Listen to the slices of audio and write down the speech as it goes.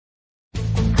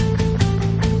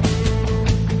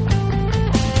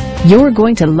You're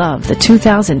going to love the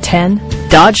 2010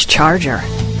 Dodge Charger.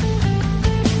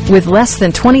 With less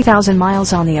than 20,000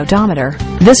 miles on the odometer,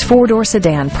 this four-door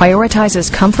sedan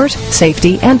prioritizes comfort,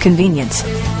 safety, and convenience.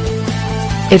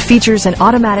 It features an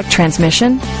automatic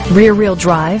transmission, rear-wheel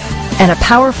drive, and a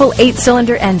powerful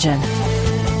 8-cylinder engine.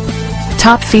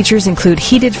 Top features include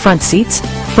heated front seats,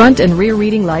 front and rear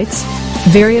reading lights,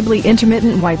 variably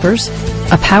intermittent wipers,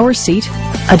 a power seat,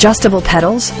 adjustable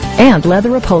pedals, and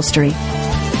leather upholstery.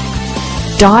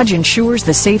 Dodge ensures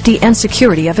the safety and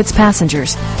security of its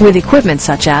passengers with equipment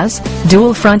such as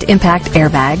dual front impact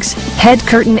airbags, head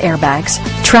curtain airbags,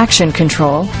 traction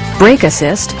control, brake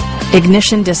assist,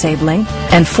 ignition disabling,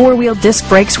 and four-wheel disc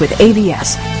brakes with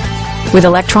ABS. With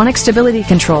electronic stability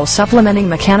control supplementing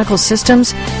mechanical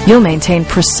systems, you'll maintain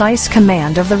precise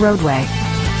command of the roadway.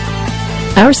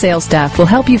 Our sales staff will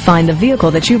help you find the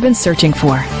vehicle that you've been searching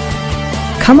for.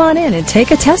 Come on in and take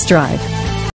a test drive.